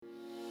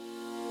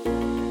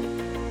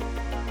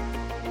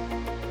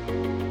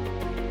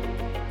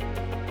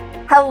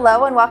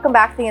Hello and welcome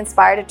back to The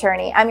Inspired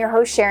Attorney. I'm your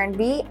host, Sharon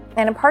B.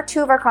 And in part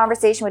 2 of our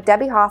conversation with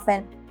Debbie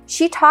Hoffman,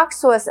 she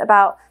talks to us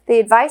about the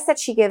advice that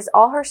she gives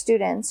all her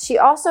students. She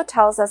also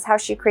tells us how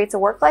she creates a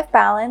work-life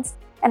balance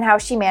and how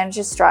she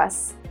manages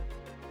stress.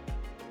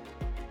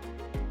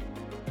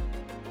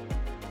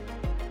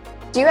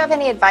 Do you have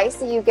any advice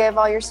that you give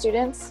all your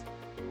students?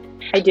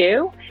 I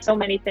do. So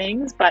many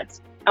things, but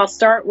I'll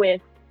start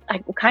with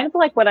kind of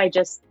like what I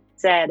just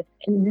said.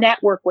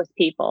 Network with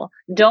people.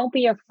 Don't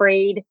be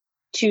afraid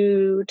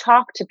to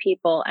talk to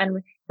people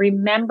and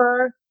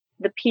remember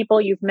the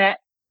people you've met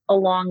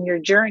along your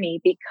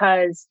journey,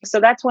 because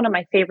that's one of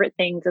my favorite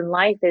things in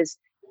life is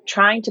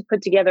trying to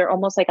put together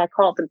almost like I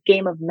call it the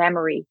game of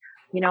memory.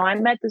 I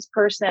met this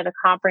person at a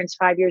conference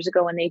 5 years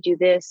ago and they do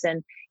this.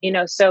 And,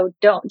 so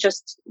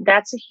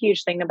that's a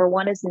huge thing. Number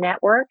one is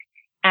network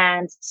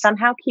and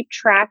somehow keep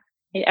track.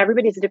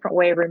 Everybody has a different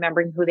way of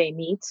remembering who they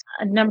meet.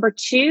 Number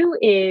two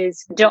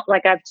is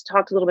like I've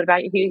talked a little bit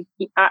about.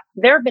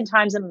 There have been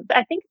times, and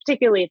I think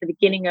particularly at the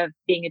beginning of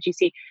being a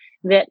GC,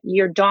 that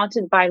you're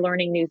daunted by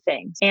learning new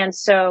things. And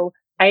so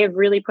I have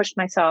really pushed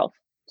myself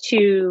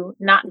to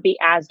not be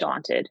as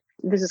daunted.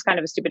 This is kind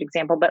of a stupid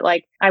example, but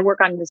like I work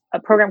on a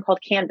program called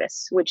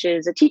Canvas, which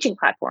is a teaching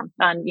platform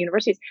on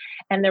universities.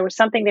 And there was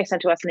something they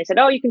sent to us and they said,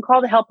 oh, you can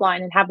call the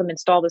helpline and have them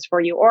install this for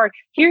you. Or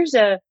here's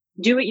a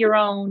do it your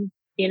own,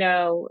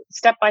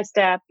 step by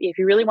step, if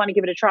you really want to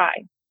give it a try.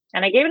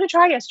 And I gave it a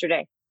try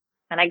yesterday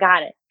and I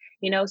got it,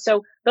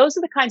 so those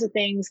are the kinds of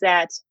things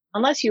that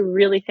unless you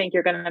really think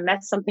you're going to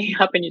mess something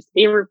up and it's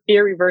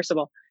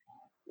irreversible,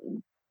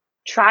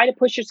 try to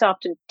push yourself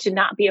to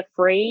not be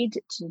afraid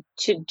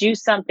to do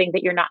something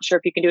that you're not sure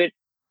if you can do it.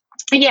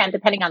 Again,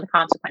 depending on the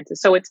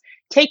consequences. So it's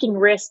taking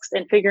risks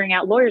and figuring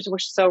out. Lawyers were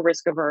so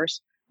risk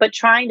averse, but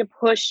trying to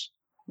push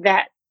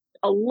that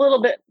a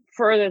little bit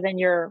further than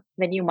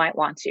you might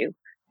want to.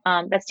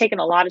 That's taken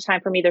a lot of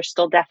time for me. There's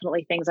still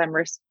definitely things I'm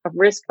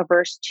risk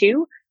averse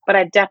to, but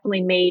I've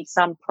definitely made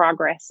some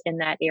progress in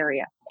that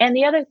area. And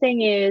the other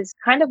thing is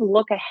kind of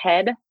look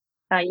ahead.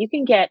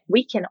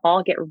 We can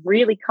all get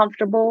really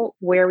comfortable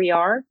where we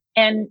are.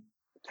 And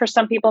for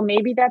some people,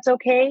 maybe that's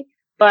okay.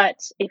 But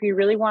if you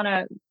really want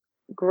to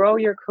grow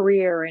your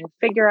career and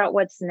figure out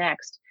what's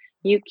next,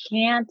 you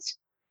can't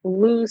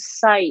lose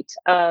sight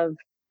of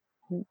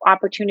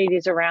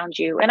opportunities around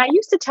you. And I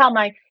used to tell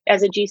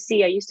as a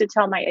GC,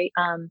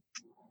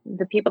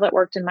 the people that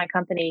worked in my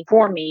company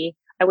for me,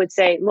 I would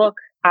say, look,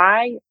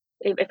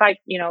 if I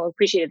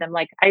appreciated them,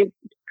 like I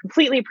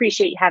completely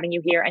appreciate having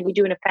you here and you're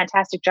doing a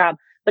fantastic job,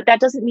 but that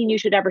doesn't mean you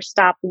should ever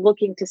stop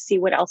looking to see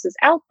what else is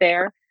out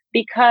there,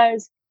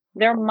 because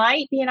there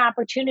might be an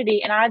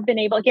opportunity. And I've been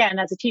able, again,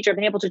 as a teacher, I've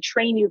been able to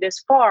train you this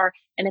far.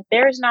 And if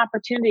there's an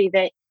opportunity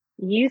that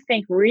you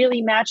think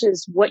really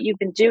matches what you've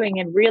been doing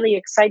and really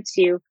excites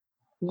you,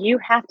 you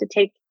have to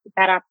take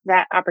that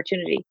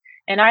opportunity.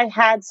 And I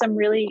had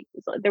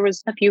there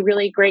was a few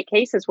really great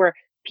cases where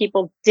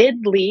people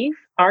did leave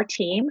our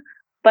team,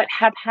 but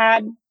have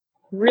had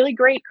really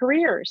great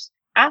careers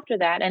after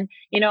that. And,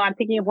 I'm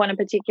thinking of one in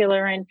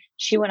particular, and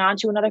she went on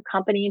to another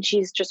company and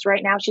she's just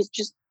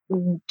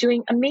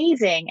doing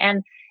amazing.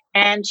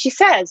 And she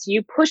says,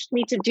 you pushed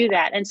me to do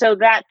that. And so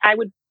that I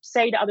would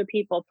say to other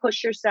people,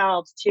 push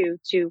yourselves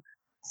to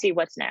see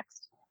what's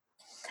next.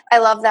 I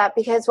love that,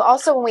 because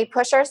also when we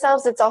push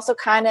ourselves, it's also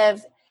kind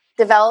of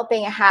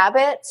developing a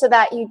habit so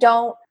that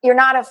you're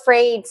not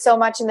afraid so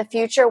much in the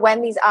future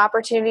when these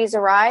opportunities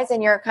arise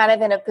and you're kind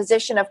of in a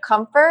position of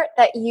comfort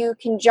that you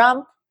can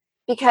jump,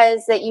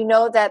 because that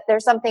that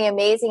there's something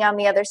amazing on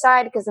the other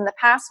side, because in the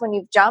past when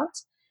you've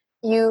jumped,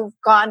 you've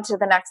gone to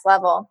the next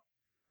level.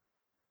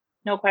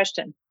 No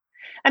question.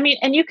 I mean,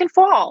 and you can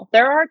fall.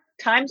 There are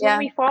times when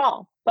we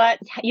fall, but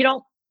you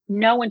don't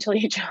know until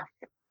you jump.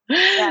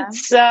 Yeah.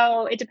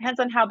 So it depends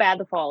on how bad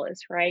the fall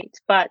is, right?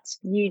 But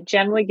you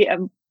generally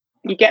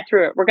get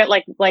through it. We're going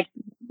like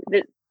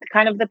the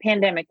kind of the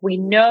pandemic. We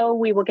know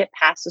we will get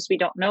past this. We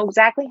don't know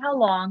exactly how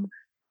long,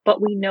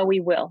 but we know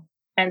we will.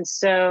 And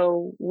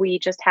so we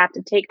just have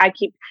to I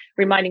keep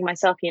reminding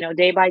myself,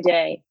 day by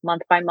day,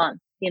 month by month,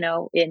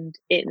 and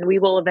we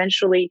will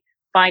eventually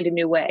find a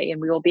new way and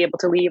we will be able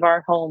to leave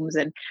our homes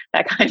and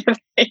that kind of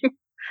thing.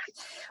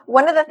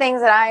 One of the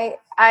things that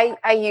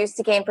I use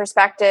to gain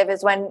perspective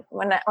is when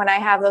I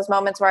have those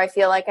moments where I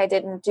feel like I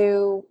didn't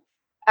do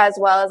as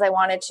well as I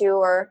wanted to,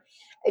 or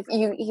if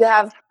you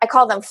have, I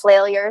call them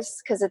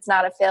failures because it's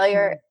not a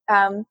failure.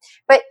 Mm-hmm.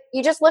 But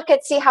you just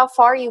see how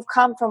far you've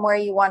come from where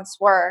you once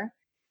were.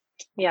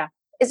 Yeah.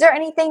 Is there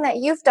anything that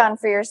you've done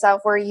for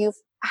yourself where you've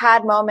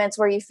had moments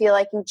where you feel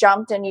like you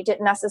jumped and you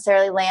didn't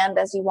necessarily land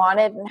as you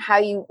wanted, and how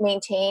you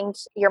maintained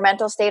your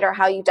mental state or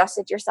how you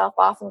dusted yourself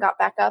off and got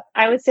back up?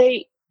 I would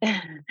say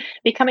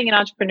becoming an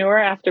entrepreneur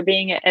after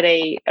being at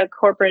a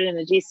corporate and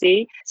a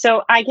GC.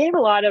 So I gave a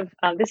lot of,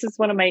 this is just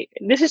one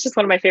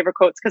of my favorite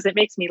quotes because it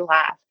makes me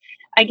laugh.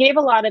 I gave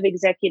a lot of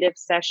executive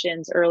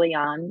sessions early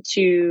on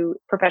to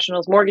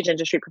professionals, mortgage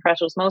industry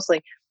professionals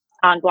mostly,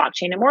 on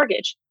blockchain and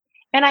mortgage.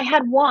 And I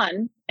had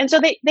one. And so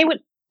they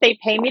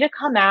pay me to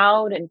come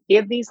out and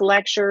give these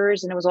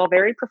lectures, and it was all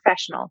very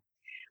professional.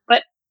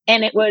 But,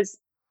 and it was,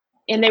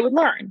 and they would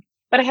learn.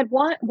 But I had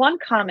one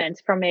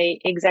comment from a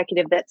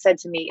executive that said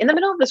to me in the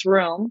middle of this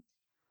room,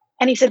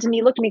 and he said to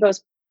me, looked at me,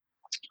 goes,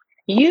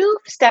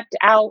 "You've stepped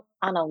out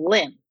on a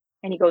limb."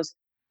 And he goes,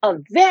 "A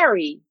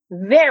very,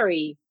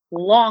 very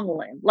long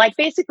limb." Like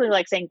basically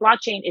like saying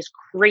blockchain is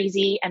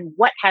crazy and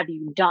what have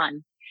you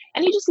done?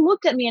 And he just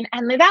looked at me,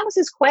 and that was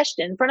his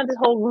question in front of the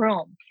whole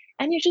room.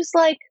 And you're just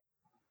like,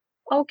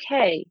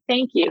 okay,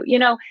 thank you.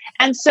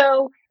 And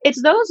so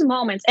it's those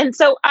moments. And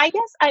so I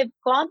guess I've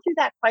gone through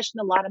that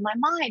question a lot in my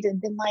mind and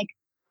been like,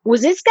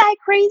 was this guy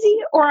crazy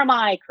or am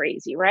I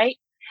crazy? Right.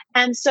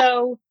 And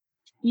so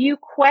you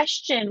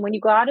question when you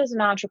go out as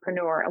an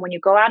entrepreneur and when you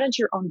go out into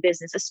your own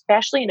business,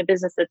 especially in a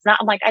business that's not,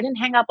 I'm like, I didn't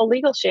hang up a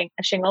legal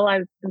shingle.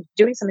 I'm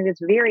doing something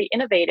that's very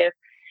innovative.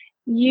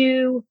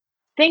 You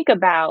think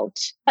about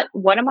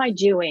what am I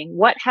doing?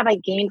 What have I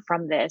gained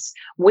from this?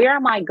 Where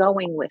am I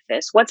going with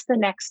this? What's the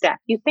next step?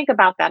 You think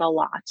about that a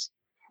lot.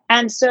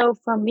 And so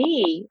for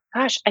me,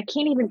 gosh, I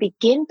can't even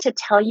begin to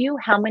tell you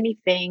how many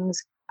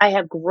things I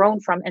have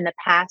grown from in the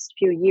past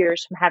few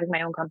years from having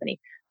my own company.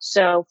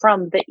 So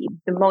from the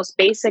most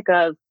basic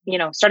of,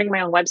 starting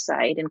my own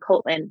website and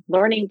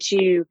learning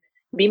to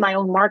be my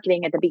own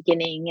marketing at the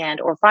beginning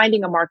and or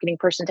finding a marketing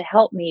person to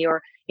help me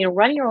or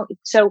running your own.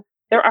 So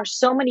there are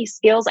so many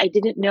skills I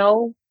didn't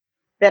know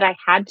that I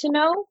had to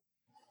know.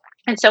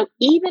 And so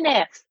even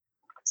if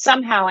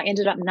somehow I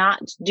ended up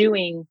not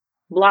doing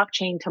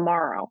blockchain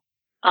tomorrow,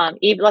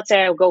 even let's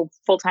say I go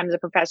full time as a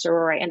professor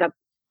or I end up,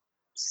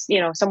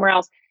 somewhere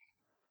else,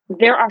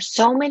 there are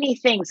so many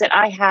things that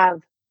I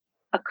have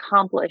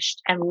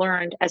accomplished and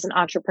learned as an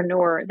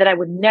entrepreneur that I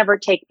would never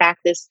take back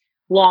this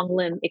long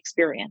limb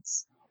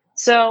experience.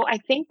 So I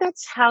think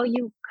that's how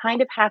you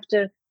kind of have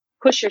to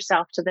push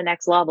yourself to the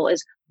next level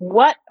is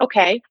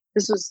okay,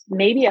 this was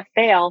maybe a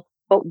fail,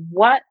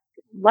 but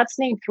let's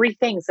name 3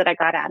 things that I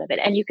got out of it.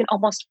 And you can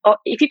almost,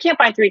 if you can't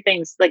find 3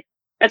 things, like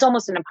that's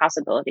almost an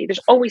impossibility. There's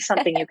always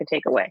something you can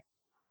take away.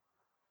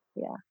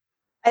 Yeah.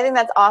 I think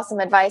that's awesome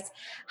advice.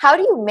 How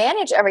do you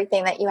manage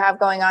everything that you have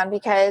going on?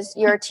 Because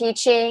you're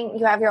teaching,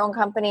 you have your own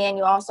company, and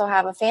you also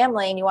have a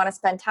family and you want to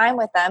spend time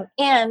with them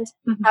and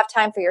have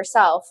time for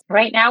yourself.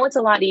 Right now it's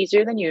a lot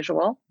easier than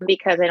usual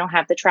because I don't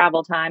have the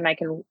travel time. I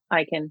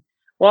can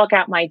walk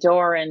out my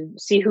door and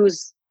see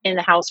who's in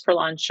the house for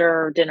lunch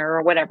or dinner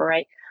or whatever,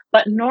 right?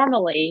 But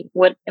normally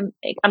I'm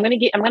going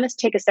to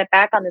take a step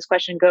back on this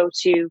question, go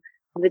to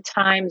the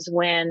times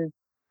when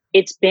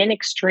it's been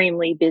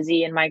extremely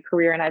busy in my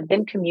career and I've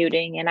been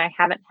commuting and I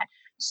haven't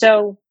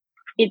so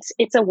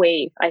it's a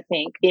wave, I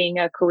think, being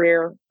a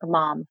career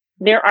mom.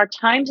 There are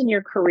times in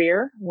your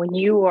career when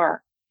you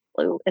are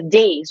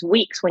days,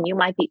 weeks when you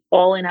might be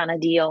all in on a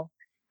deal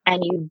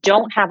and you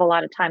don't have a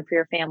lot of time for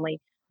your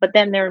family. But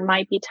then there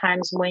might be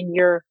times when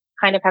you're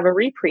kind of have a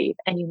reprieve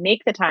and you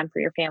make the time for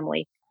your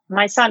family.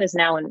 My son is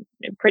now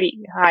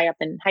pretty high up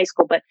in high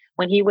school, but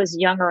when he was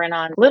younger and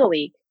on Little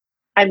League,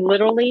 I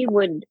literally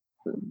would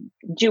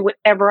do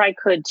whatever I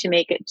could to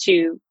make it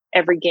to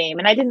every game.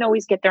 And I didn't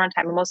always get there on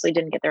time. I mostly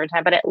didn't get there on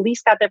time, but at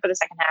least got there for the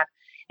second half.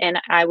 And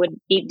I would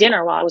eat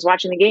dinner while I was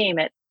watching the game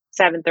at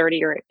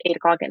 7:30 or 8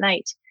 o'clock at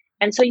night.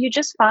 And so you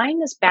just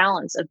find this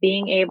balance of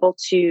being able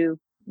to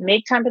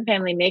make time for the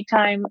family, make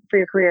time for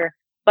your career.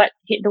 But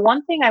the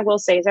one thing I will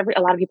say is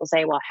a lot of people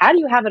say, well, how do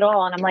you have it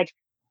all? And I'm like,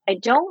 I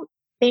don't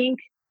think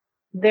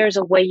there's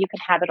a way you can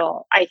have it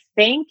all. I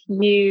think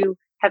you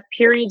have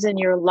periods in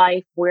your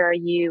life where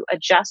you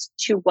adjust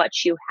to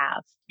what you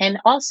have. And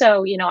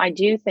also, I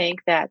do think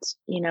that,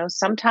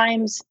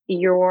 sometimes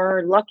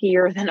you're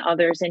luckier than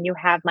others and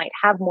might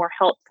have more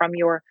help from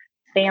your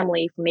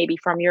family, maybe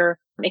from your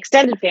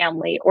extended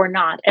family or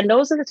not. And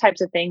those are the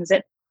types of things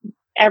that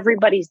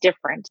everybody's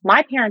different.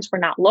 My parents were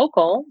not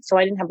local, so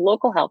I didn't have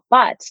local help,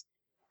 but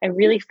I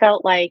really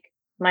felt like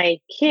my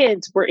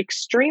kids were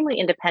extremely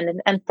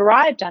independent and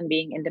thrived on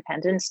being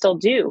independent and still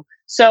do.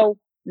 So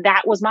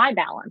that was my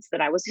balance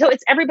so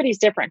it's everybody's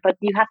different, but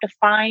you have to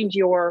find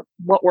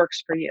what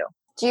works for you.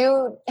 Do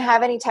you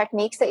have any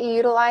techniques that you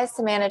utilize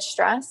to manage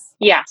stress?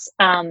 Yes.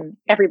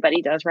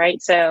 Everybody does,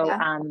 right? So,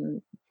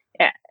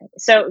 yeah.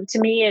 So to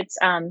me, it's,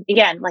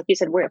 again, like you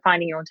said, we're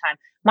finding your own time.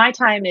 My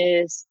time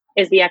is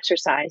the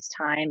exercise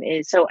time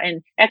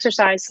and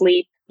exercise,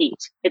 sleep,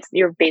 eat. It's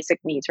your basic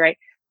needs, right?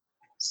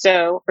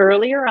 So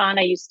earlier on,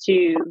 I used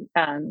to,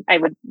 I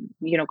would,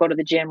 go to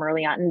the gym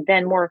early on, and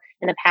then more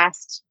in the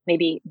past,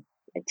 maybe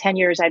 10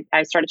 years,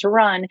 I started to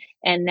run,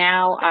 and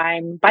now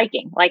I'm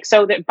biking.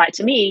 But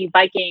to me,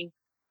 biking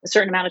a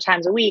certain amount of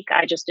times a week,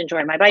 I just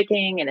enjoy my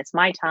biking and it's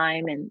my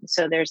time. And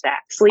so there's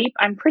that. Sleep,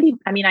 I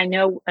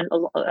know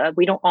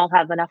we don't all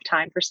have enough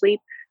time for sleep.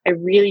 I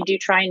really do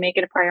try and make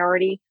it a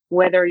priority,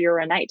 whether you're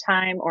a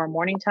nighttime or a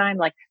morning time.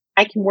 Like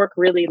I can work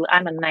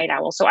I'm a night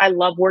owl. So I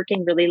love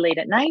working really late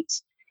at night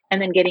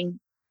and then getting,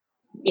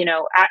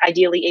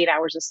 ideally 8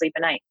 hours of sleep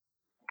a night.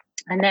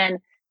 And then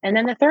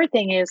the third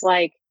thing is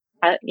like,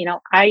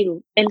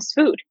 it's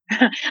food.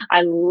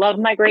 I love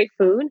my great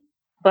food.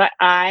 but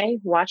I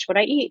watch what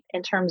I eat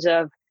in terms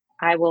of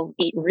I will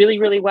eat really,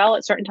 really well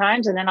at certain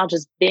times, and then I'll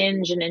just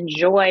binge and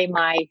enjoy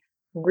my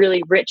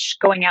really rich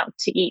going out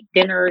to eat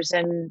dinners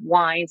and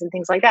wines and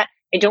things like that.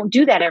 I don't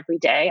do that every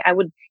day. I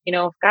would,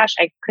 gosh,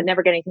 I could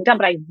never get anything done,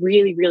 but I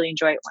really, really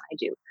enjoy it when I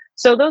do.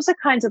 So those are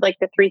kinds of like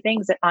the three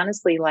things that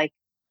honestly, like,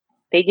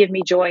 they give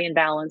me joy and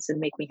balance and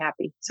make me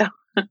happy. So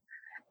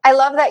I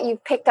love that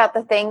you've picked out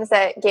the things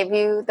that give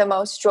you the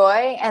most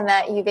joy and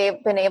that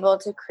you've been able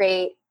to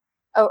create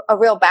a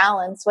real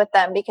balance with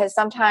them, because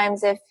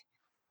sometimes if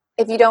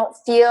you don't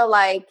feel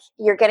like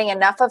you're getting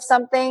enough of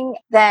something,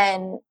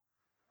 then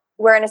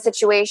we're in a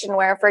situation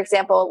where, for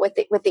example, with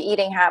the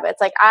eating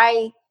habits, like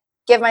I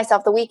give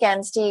myself the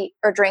weekends to eat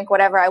or drink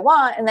whatever I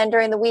want, and then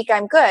during the week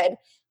I'm good. yeah,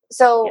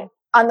 So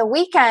on the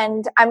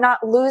weekend, I'm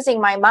not losing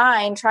my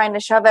mind trying to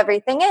shove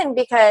everything in,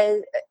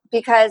 because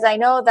I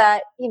know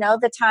that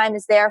the time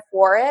is there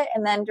for it,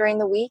 and then during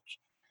the week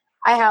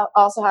I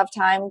also have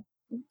time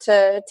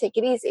to take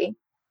it easy.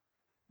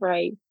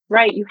 right,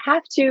 right. You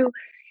have to.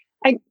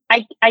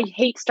 I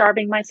hate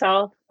starving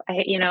myself.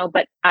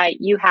 But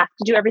you have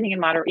to do everything in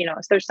moderate.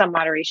 So there's some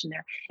moderation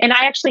there. And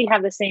I actually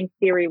have the same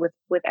theory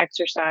with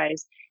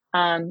exercise.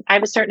 I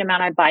have a certain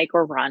amount I bike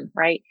or run,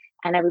 right?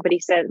 And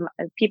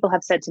people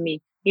have said to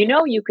me,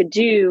 you could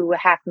do a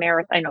half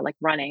marathon, like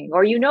running,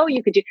 or you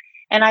could do.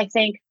 And I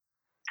think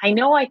I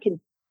know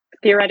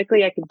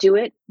theoretically I could do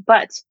it,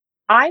 but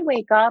I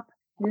wake up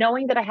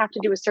knowing that I have to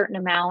do a certain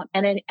amount,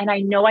 and I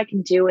know I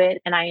can do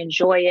it and I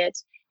enjoy it.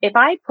 If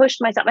I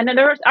pushed myself, and then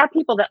there are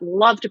people that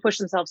love to push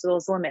themselves to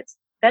those limits.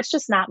 That's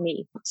just not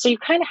me. So you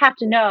kind of have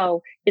to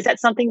know, is that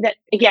something that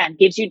again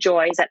gives you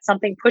joy? Is that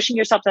something pushing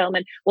yourself to that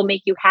limit will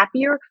make you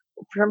happier?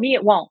 For me,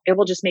 it won't. It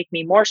will just make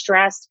me more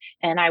stressed,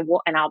 and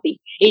I'll be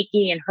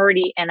achy and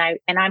hurty, and I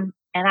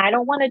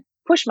don't want to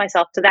push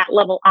myself to that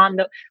level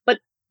but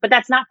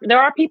that's not,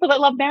 there are people that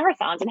love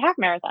marathons and half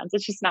marathons.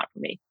 It's just not for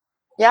me.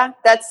 Yeah,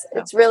 So,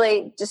 it's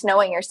really just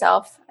knowing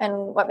yourself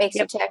and what makes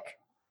you yep. tick.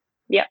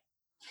 Yep.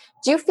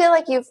 Do you feel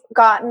like you've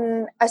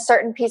gotten a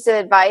certain piece of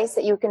advice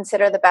that you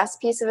consider the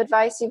best piece of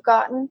advice you've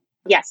gotten?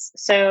 Yes.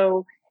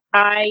 So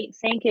I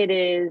think it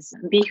is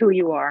be who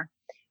you are.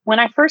 When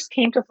I first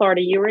came to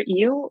Florida,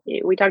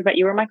 we talked about,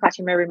 you were in my class.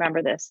 You may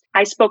remember this.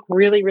 I spoke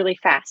really, really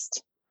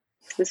fast.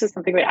 This is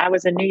something I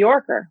was a New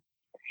Yorker,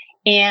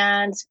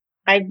 and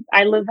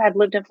I've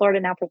lived in Florida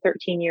now for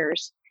 13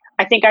 years.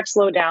 I think I've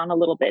slowed down a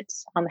little bit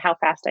on how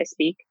fast I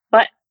speak,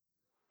 but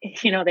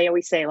they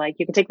always say, like,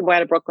 you can take the boy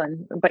out of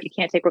Brooklyn, but you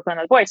can't take Brooklyn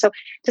out of the boy. So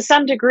to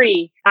some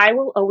degree, I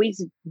will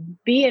always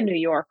be a New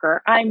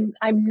Yorker. I'm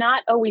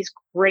not always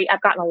great.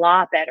 I've gotten a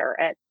lot better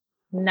at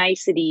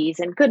niceties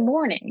and good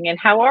morning and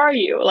how are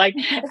you? Like,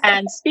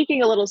 and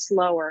speaking a little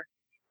slower.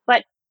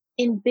 But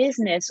in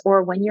business,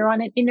 or when you're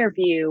on an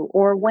interview,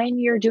 or when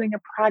you're doing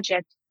a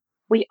project,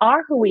 we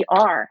are who we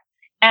are.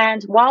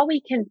 And while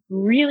we can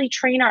really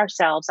train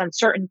ourselves on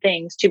certain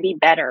things to be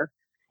better,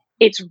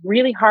 it's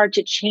really hard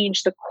to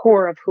change the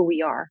core of who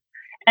we are.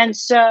 And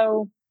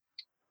the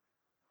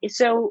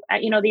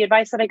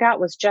advice that I got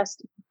was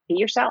just be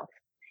yourself.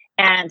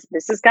 And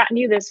this has gotten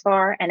you this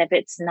far. And if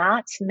it's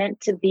not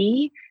meant to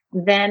be,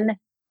 then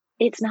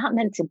it's not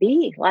meant to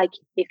be. Like,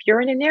 if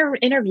you're in an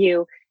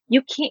interview,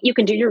 you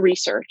can do your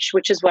research,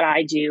 which is what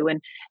I do.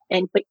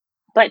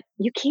 But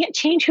you can't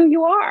change who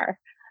you are.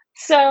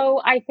 So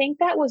I think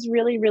that was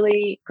really,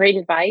 really great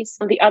advice.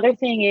 The other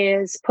thing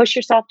is push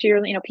yourself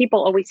to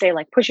people always say,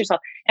 like, push yourself.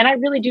 And I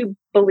really do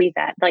believe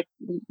that. Like,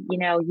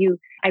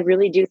 I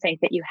really do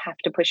think that you have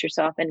to push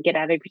yourself and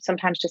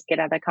sometimes just get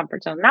out of that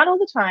comfort zone. Not all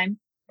the time,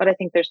 but I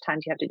think there's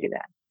times you have to do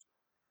that.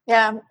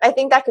 Yeah, I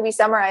think that could be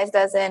summarized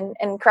as and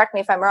correct me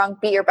if I'm wrong,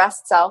 be your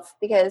best self,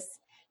 because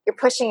you're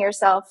pushing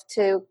yourself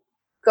to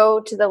go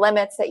to the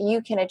limits that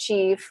you can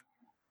achieve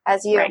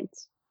as you. Right.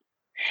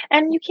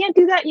 And you can't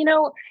do that,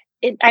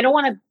 I don't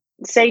want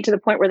to say to the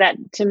point where that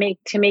to make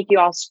you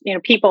all,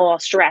 people all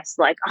stressed,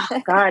 like,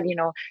 oh God,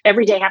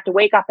 every day I have to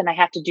wake up and I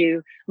have to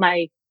do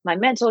my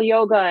mental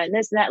yoga and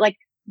this and that. Like,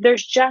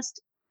 there's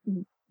just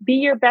be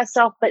your best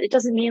self, but it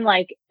doesn't mean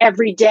like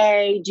every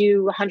day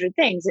do 100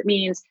 things. It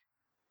means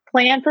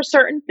plan for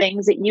certain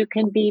things that you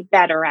can be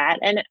better at,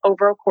 and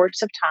over a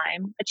course of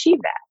time,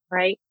 achieve that.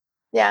 Right.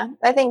 Yeah,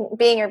 I think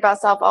being your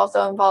best self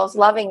also involves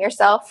loving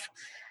yourself.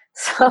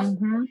 So,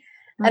 Mm-hmm.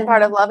 and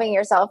part Mm-hmm. of loving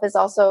yourself is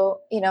also,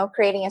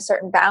 creating a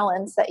certain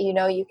balance that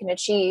you can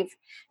achieve.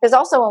 Because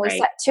also when we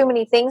Right. set too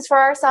many things for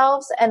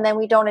ourselves and then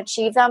we don't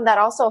achieve them, that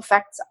also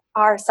affects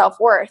our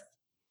self-worth.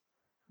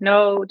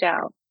 No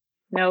doubt.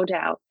 No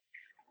doubt.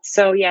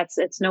 So yeah,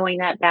 it's knowing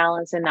that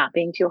balance and not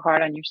being too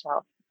hard on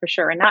yourself, for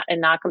sure.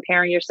 And not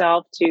comparing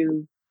yourself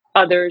to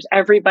others.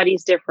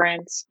 Everybody's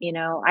different.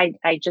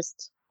 I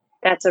just,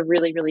 that's a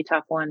really, really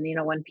tough one.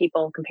 When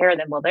people compare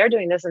them, well, they're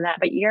doing this and that,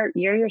 but you're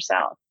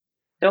yourself.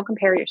 Don't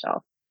compare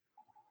yourself,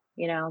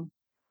 you know?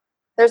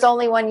 There's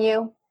only one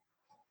you.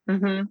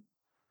 Hmm.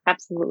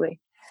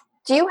 Absolutely.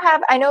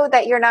 I know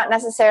that you're not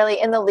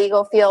necessarily in the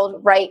legal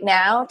field right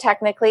now,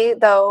 technically,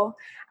 though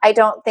I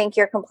don't think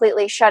you're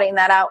completely shutting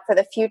that out for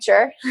the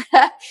future.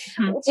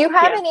 Mhm. Do you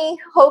have Yeah. any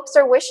hopes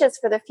or wishes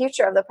for the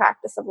future of the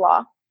practice of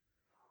law?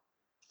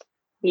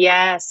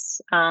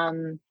 Yes.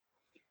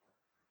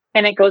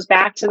 And it goes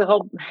back to the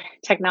whole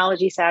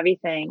technology savvy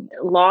thing.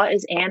 Law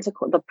is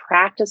antiquated. The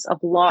practice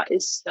of law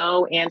is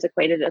so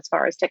antiquated as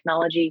far as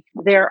technology.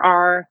 There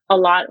are a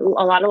lot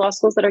of law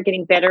schools that are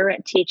getting better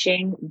at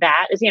teaching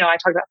that. As you know, I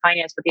talked about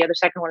finance, but the other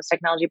second one is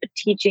technology, but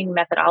teaching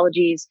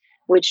methodologies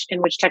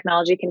in which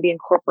technology can be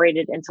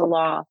incorporated into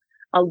law.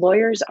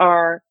 Lawyers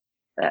are,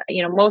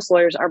 most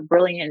lawyers are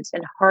brilliant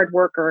and hard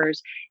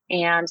workers,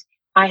 and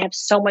I have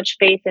so much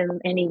faith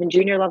in even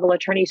junior level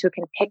attorneys who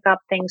can pick up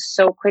things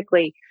so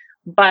quickly.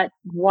 But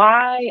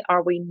why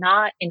are we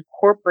not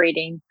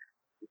incorporating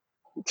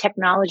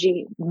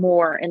technology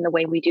more in the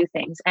way we do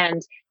things?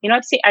 And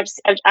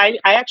I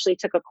actually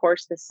took a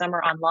course this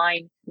summer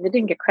online. I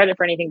didn't get credit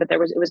for anything, but it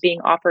was being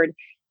offered,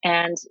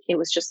 and it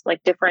was just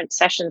like different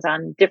sessions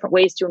on different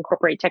ways to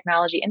incorporate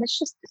technology, and it's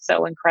just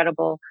so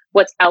incredible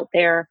what's out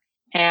there.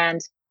 And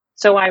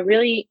so I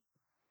really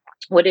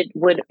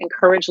would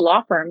encourage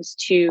law firms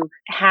to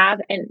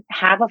have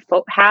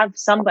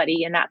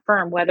somebody in that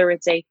firm, whether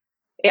it's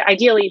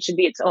ideally it should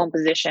be its own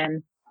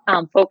position,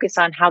 focus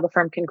on how the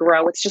firm can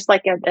grow. It's just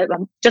like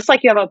just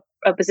like you have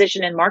a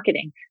position in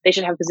marketing, they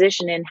should have a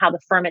position in how the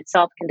firm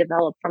itself can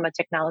develop from a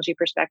technology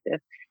perspective.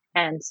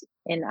 And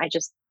I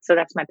just, so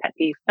that's my pet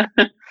peeve.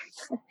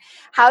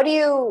 How do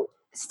you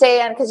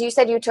stay on, because you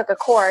said you took a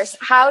course,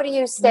 how do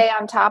you stay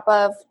on top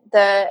of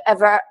the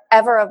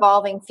ever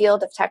evolving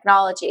field of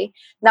technology,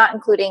 not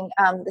including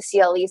the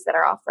CLEs that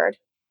are offered?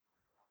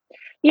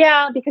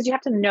 Yeah, because you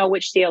have to know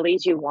which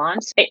CLEs you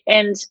want.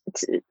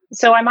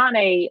 So I'm on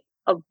a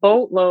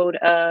boatload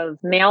of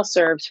mail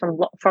serves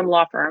from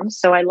law firms.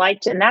 So I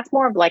liked, and that's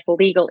more of like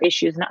legal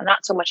issues,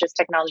 not so much as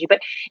technology,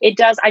 but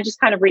I just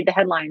kind of read the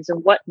headlines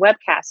and what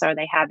webcasts are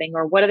they having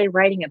or what are they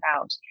writing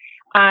about.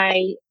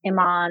 I am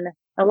on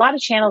a lot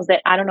of channels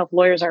that I don't know if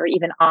lawyers are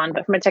even on,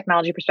 but from a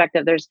technology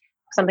perspective, there's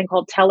something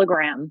called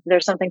Telegram,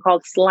 there's something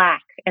called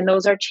Slack, and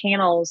those are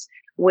channels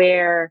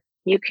where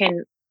you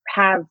can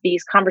have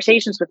these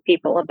conversations with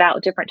people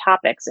about different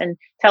topics. And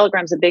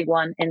Telegram's a big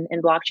one in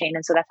blockchain.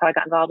 And so that's how I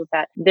got involved with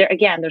that. There,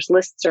 again, there's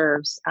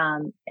listservs.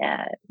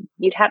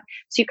 You'd have,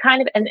 so you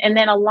kind of, and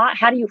then a lot,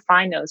 how do you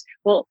find those?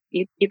 Well,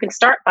 you can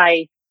start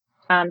by,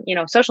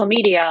 social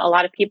media. A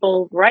lot of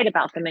people write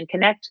about them and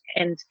connect.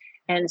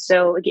 And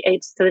so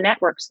it's to the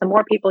networks. The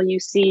more people you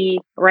see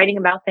writing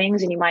about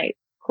things, and you might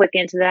click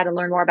into that and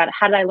learn more about it.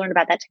 How did I learn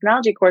about that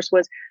technology course?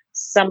 Was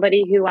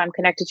somebody who I'm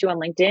connected to on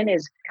LinkedIn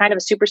is kind of a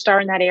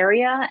superstar in that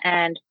area.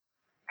 And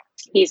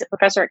he's a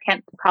professor at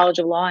Kent College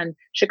of Law in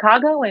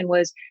Chicago, and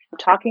was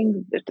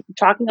talking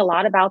a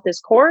lot about this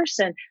course.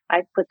 And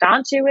I clicked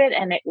onto it,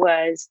 and it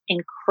was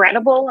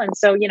incredible. And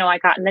so,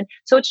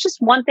 so it's just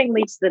one thing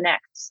leads to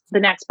the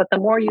next. But the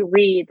more you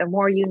read, the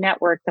more you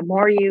network, the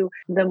more you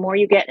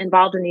get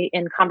involved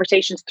in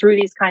conversations through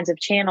these kinds of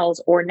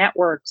channels or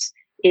networks,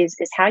 is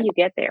how you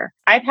get there.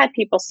 I've had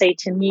people say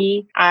to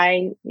me,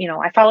 I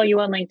follow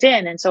you on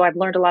LinkedIn, and so I've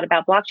learned a lot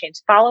about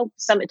blockchains. It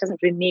doesn't have to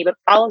be me, but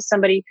follow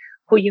somebody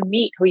who you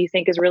meet, who you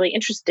think is really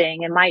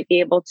interesting and might be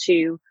able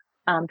to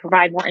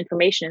provide more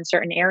information in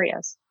certain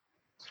areas.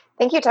 I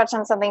think you touched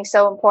on something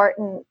so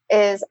important,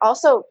 is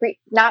also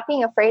not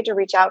being afraid to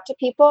reach out to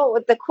people.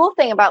 The cool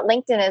thing about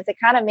LinkedIn is it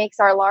kind of makes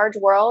our large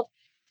world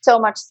so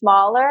much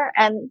smaller,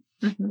 and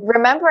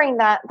remembering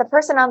that the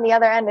person on the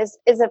other end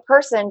is a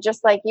person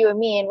just like you and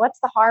me. And what's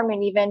the harm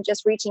in even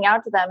just reaching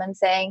out to them and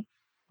saying,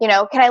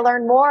 can I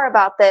learn more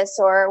about this,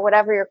 or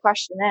whatever your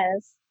question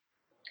is?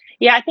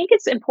 Yeah, I think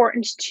it's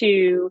important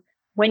to,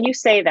 when you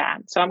say that.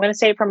 So I'm going to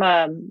say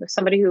from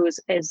somebody who is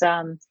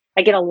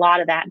I get a lot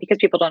of that because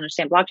people don't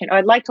understand blockchain. Oh,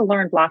 I'd like to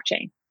learn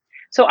blockchain.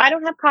 So I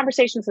don't have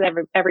conversations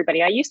with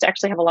everybody. I used to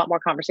actually have a lot more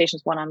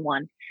conversations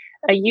one-on-one.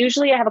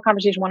 Usually I have a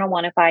conversation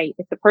one-on-one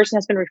if the person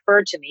has been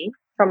referred to me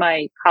from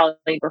a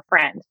colleague or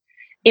friend.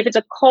 If it's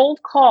a cold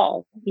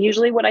call,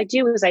 usually what I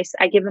do is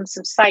I give them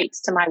some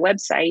sites to my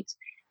website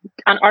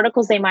on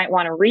articles they might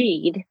want to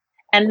read.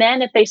 And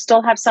then if they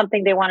still have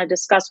something they want to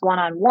discuss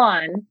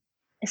one-on-one,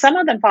 some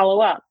of them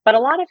follow up, but a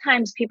lot of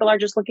times people are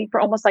just looking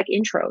for almost like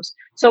intros.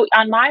 So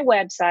on my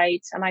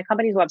website, on my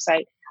company's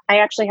website, I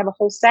actually have a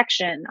whole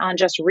section on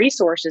just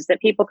resources that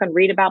people can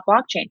read about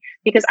blockchain,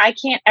 because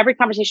every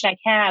conversation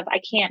I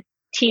can't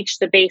teach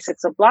the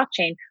basics of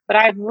blockchain, but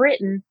I've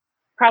written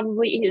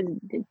probably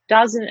a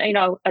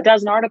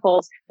dozen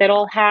articles that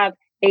all have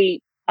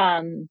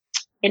an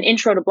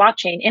intro to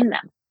blockchain in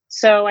them.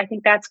 So I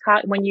think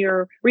when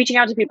you're reaching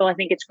out to people, I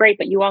think it's great,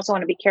 but you also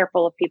want to be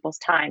careful of people's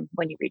time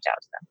when you reach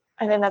out to them.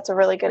 I think that's a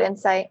really good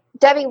insight.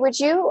 Debbie, would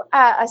you,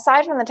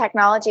 aside from the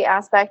technology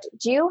aspect,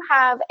 do you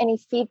have any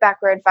feedback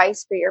or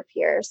advice for your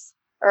peers,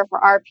 or for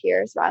our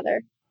peers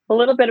rather? A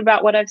little bit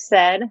about what I've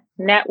said.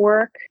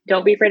 Network,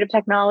 don't be afraid of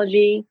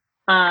technology,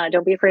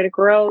 don't be afraid of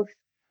growth.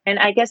 And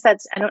I guess I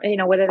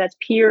don't, whether that's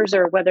peers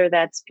or whether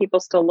that's people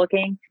still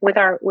looking with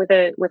our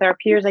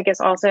peers, I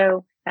guess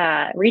also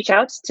reach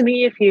out to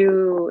me if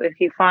you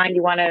find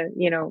you want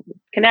to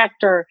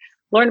connect or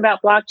learn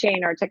about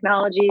blockchain or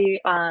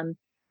technology.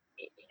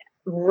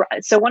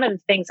 So one of the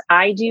things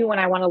I do when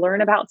I want to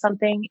learn about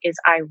something is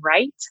I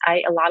write.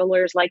 A lot of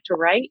lawyers like to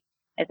write.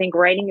 I think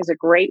writing is a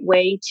great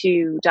way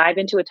to dive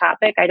into a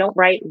topic. I don't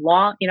write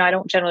long, I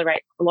don't generally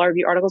write law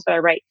review articles, but I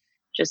write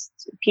just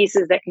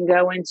pieces that can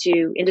go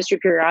into industry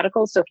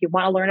periodicals. So if you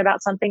want to learn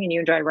about something and you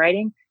enjoy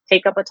writing,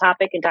 take up a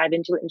topic and dive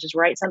into it and just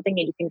write something,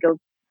 and you can go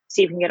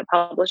see if you can get it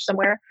published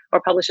somewhere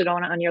or publish it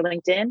on your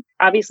LinkedIn.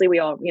 Obviously, we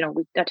all, we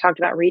talked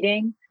about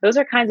reading. Those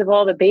are kinds of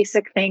all the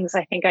basic things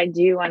I think I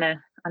do on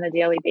a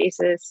daily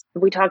basis.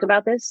 We talked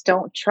about this.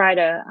 Don't try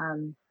to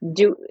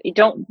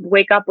don't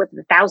wake up with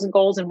 1,000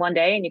 goals in one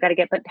day, and you got to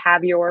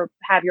have your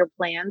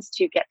plans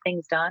to get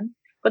things done.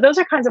 But those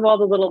are kinds of all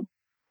the little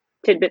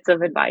tidbits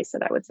of advice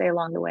that I would say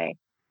along the way.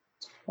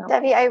 So.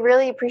 Debbie, I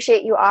really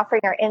appreciate you offering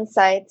your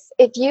insights.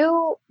 If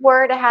you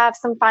were to have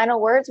some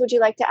final words, would you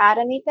like to add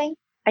anything?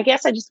 I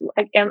guess I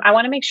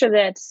want to make sure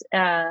that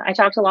I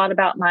talked a lot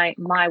about my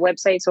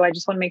website, so I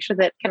just want to make sure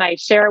that, can I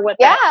share what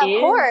that is? Yeah,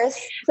 of course.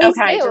 Please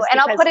do.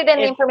 And I'll put it in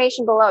the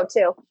information below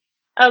too.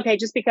 Okay,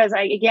 just because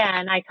I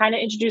kind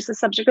of introduced the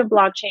subject of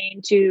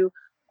blockchain to,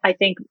 I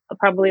think,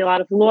 probably a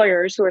lot of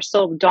lawyers who are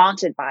still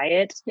daunted by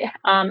it. Yeah.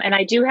 And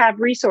I do have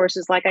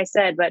resources, like I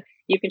said, but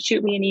you can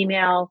shoot me an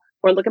email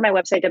or look at my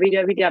website,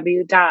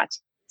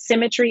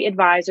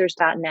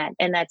 www.symmetryadvisors.net.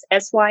 And that's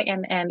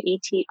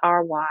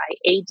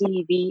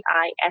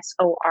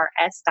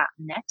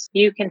SYMMETRYADVISORS.net.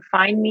 You can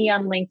find me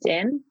on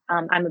LinkedIn.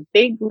 I'm a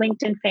big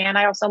LinkedIn fan.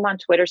 I also am on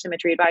Twitter,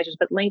 Symmetry Advisors,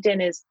 but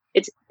LinkedIn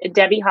it's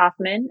Debbie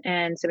Hoffman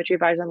and Symmetry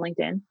Advisors on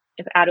LinkedIn,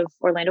 out of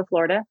Orlando,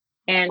 Florida.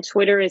 And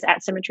Twitter is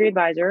 @Symmetry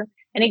Advisor.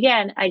 And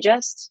again,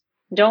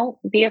 don't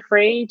be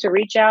afraid to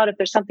reach out if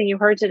there's something you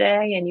heard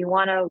today and you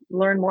want to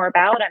learn more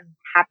about. I'm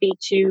happy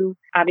to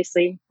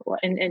obviously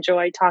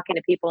enjoy talking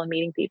to people and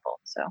meeting people.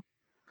 So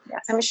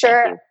yes, I'm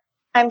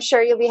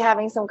sure you'll be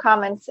having some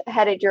comments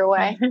headed your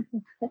way.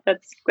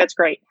 That's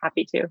great.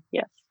 Happy to.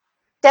 Yes.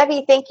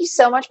 Debbie, thank you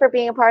so much for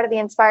being a part of the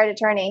Inspired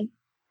Attorney.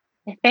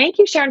 Thank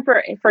you, Sharon,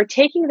 for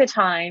taking the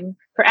time,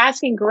 for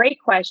asking great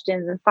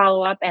questions and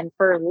follow up, and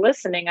for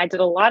listening. I did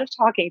a lot of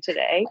talking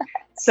today.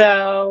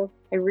 So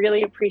I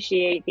really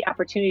appreciate the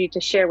opportunity to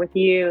share with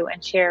you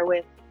and share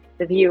with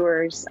the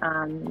viewers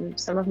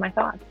some of my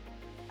thoughts.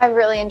 I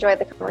really enjoyed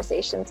the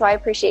conversation, so I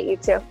appreciate you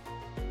too.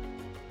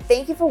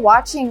 Thank you for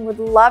watching. Would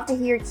love to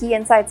hear key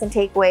insights and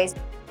takeaways.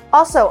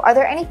 Also, are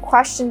there any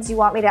questions you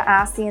want me to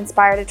ask the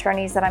inspired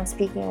attorneys that I'm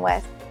speaking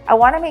with? I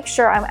want to make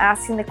sure I'm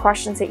asking the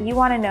questions that you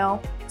want to know,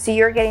 so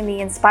you're getting the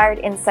inspired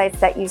insights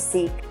that you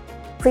seek.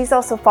 Please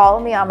also follow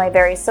me on my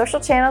various social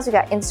channels. We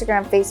got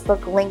Instagram,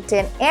 Facebook,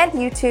 LinkedIn, and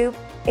YouTube.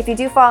 If you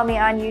do follow me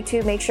on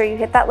YouTube, make sure you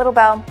hit that little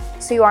bell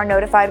so you are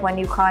notified when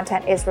new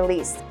content is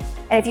released.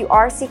 And if you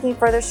are seeking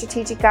further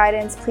strategic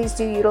guidance, please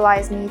do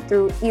utilize me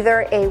through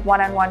either a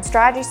one-on-one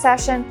strategy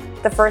session.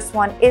 The first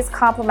one is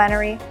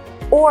complimentary,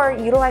 or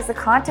utilize the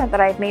content that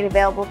I've made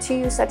available to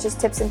you, such as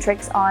tips and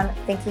tricks on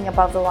thinking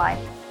above the line.